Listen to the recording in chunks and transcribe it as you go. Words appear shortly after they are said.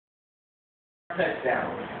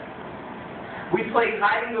touchdowns. We played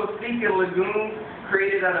hide and go seek in lagoons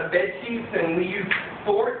created out of bed sheets, and we used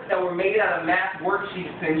forts that were made out of math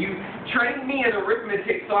worksheets, and you trained me in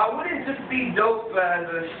arithmetic, so I wouldn't just be dope as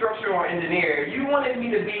a structural engineer. You wanted me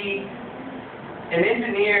to be an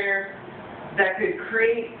engineer that could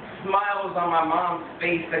create smiles on my mom's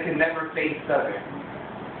face that could never fade southern.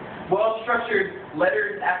 Well-structured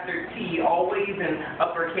letters after T, always in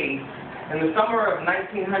uppercase. In the summer of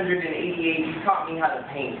 1988, you taught me how to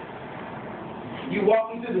paint. You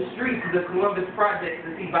walked me through the streets of the Columbus Project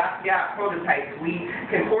to see Basquiat prototypes. We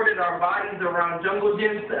contorted our bodies around jungle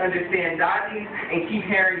gyms to understand Dodgie's and Keith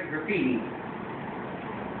Haring's graffiti.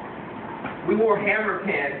 We wore hammer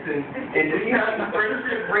pants and neon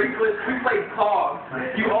friendship bracelets. We played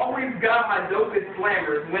COG. You always got my dopest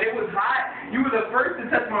slammers. When it was hot, you were the first to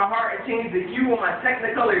touch my heart and change the hue on my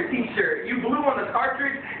Technicolor t-shirt. You blew on the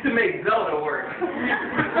cartridge to make Zelda work.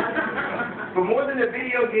 But more than a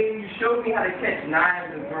video game, you showed me how to catch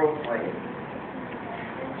knives and throw flames.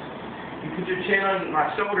 You put your chin on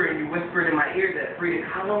my shoulder and you whispered in my ear that Frida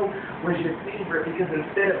Kahlo was your favorite because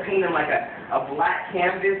instead of painting like a black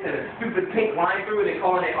canvas and a stupid pink line through it and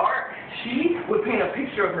calling it art, she would paint a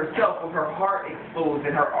picture of herself with her heart exposed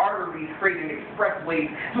and her arteries creating expressways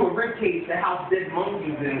to a ribcage to house dead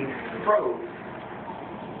monkeys and froze.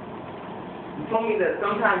 You told me that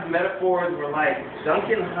sometimes metaphors were like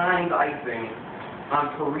Duncan Hines icing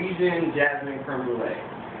on Parisian jasmine creme brulee.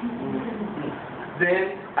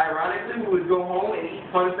 Then, ironically, we would go home and eat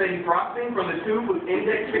funfetti frosting from the tube with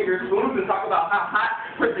index finger spoons and talk about how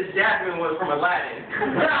hot Princess Jasmine was from Aladdin.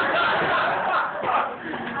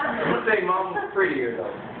 I would say Mom was prettier,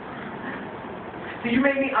 though. So you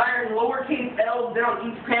made me iron lowercase L's down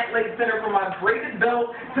each pant leg center from my braided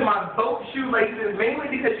belt to my boat shoelaces,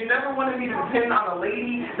 mainly because you never wanted me to depend on a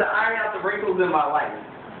lady to iron out the wrinkles in my life.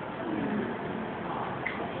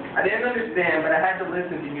 I didn't understand, but I had to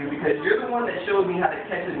listen to you because you're the one that showed me how to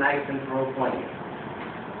catch a knife and throw flames.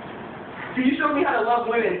 So you showed me how to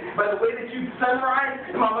love women by the way that you sunrise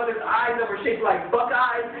and my mother's eyes that were shaped like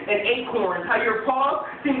buckeyes and acorns, how your paws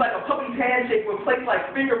seemed like a puppy's handshake with placed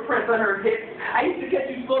like fingerprints on her hips. I used to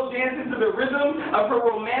catch you slow dancing to the rhythm of her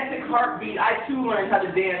romantic heartbeat. I too learned how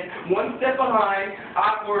to dance one step behind,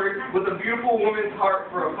 awkward, with a beautiful woman's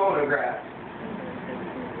heart for a photograph.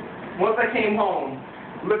 Once I came home,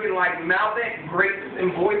 looking like Malbec, grapes,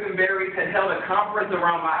 and boysenberries had held a conference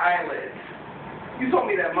around my eyelids. You told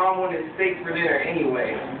me that Mom wanted steak for dinner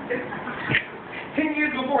anyway. 10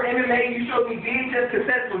 years before MMA, you showed me VHS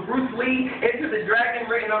cassettes with Bruce Lee, Enter the Dragon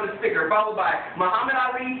written on the sticker, followed by Muhammad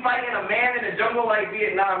Ali fighting a man in a jungle like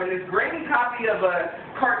Vietnam, and this grainy copy of a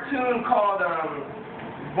cartoon called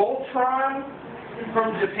Voltron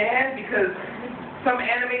from Japan, because some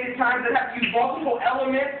animated times that have to use multiple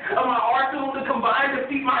elements of my arsenal to combine to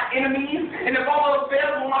defeat my enemies, and if all else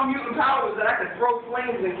fails, my mutant power was that I could throw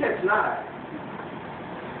flames and catch knives.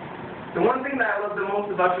 The one thing that I loved the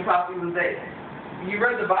most about you, Poppy, was that you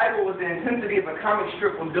read the Bible with the intensity of a comic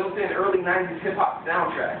strip with built-in early 90s hip-hop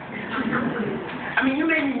soundtrack. I mean, you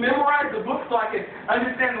made me memorize the book so I could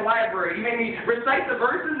understand the library. You made me recite the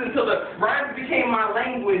verses until the rhymes became my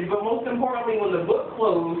language, but most importantly, when the book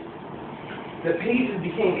closed, the pages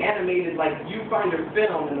became animated like viewfinder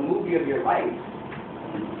film in the movie of your life.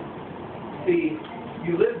 See,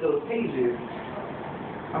 you lived those pages.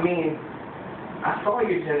 I mean, I saw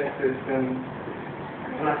your Genesis, and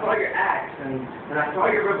I saw your Acts, and I saw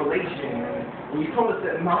your Revelation, and you told us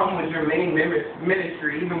that Mom was your main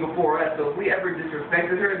ministry even before us, so if we ever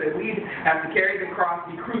disrespected her, that we'd have to carry the cross,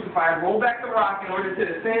 be crucified, roll back the rock in order to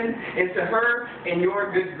descend into her and your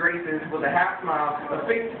good graces with a half smile, a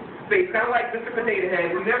face, kind of like Mr. Potato Head.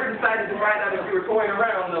 We never decided to find out if you were toying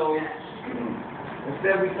around, though.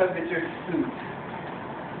 Instead, we tugged at your suit,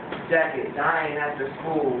 jacket, dying after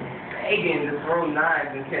school, begging to throw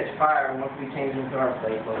knives and catch fire once we changed into our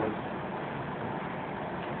play clothes.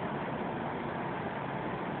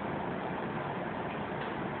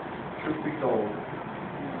 Truth be told,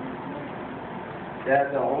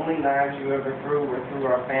 Dad, the only knives you ever threw were through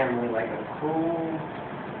our family like a cruel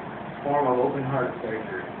form of open heart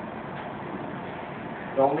surgery.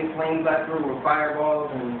 The only flames I threw were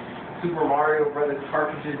fireballs and Super Mario Brothers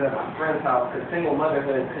cartridges at my friend's house, because single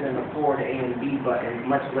motherhood couldn't afford A and B buttons,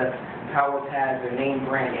 much less power pads or name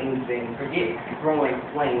brand anything. Forget throwing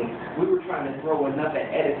flames. We were trying to throw enough at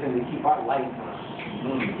Edison to keep our lights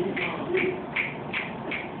on.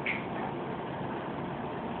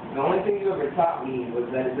 The only thing you ever taught me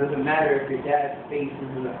was that it doesn't matter if your dad's face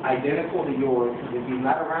is identical to yours, because if he's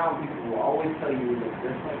not around, people will always tell you you look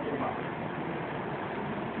just like your mother.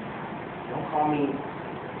 Don't call me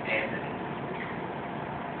Anthony.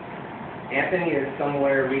 Anthony is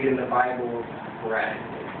somewhere reading the Bible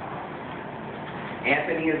sporadically.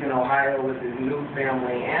 Anthony is in Ohio with his new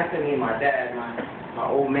family. Anthony, my dad, my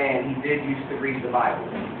old man, he did used to read the Bible.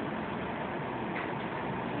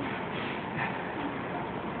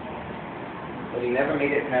 But he never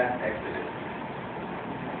made it past Exodus.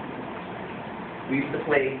 We used to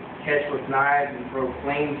play catch with knives and throw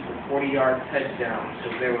flames for 40-yard touchdowns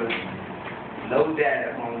because there was no dad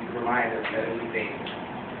at home to remind us that it was dangerous.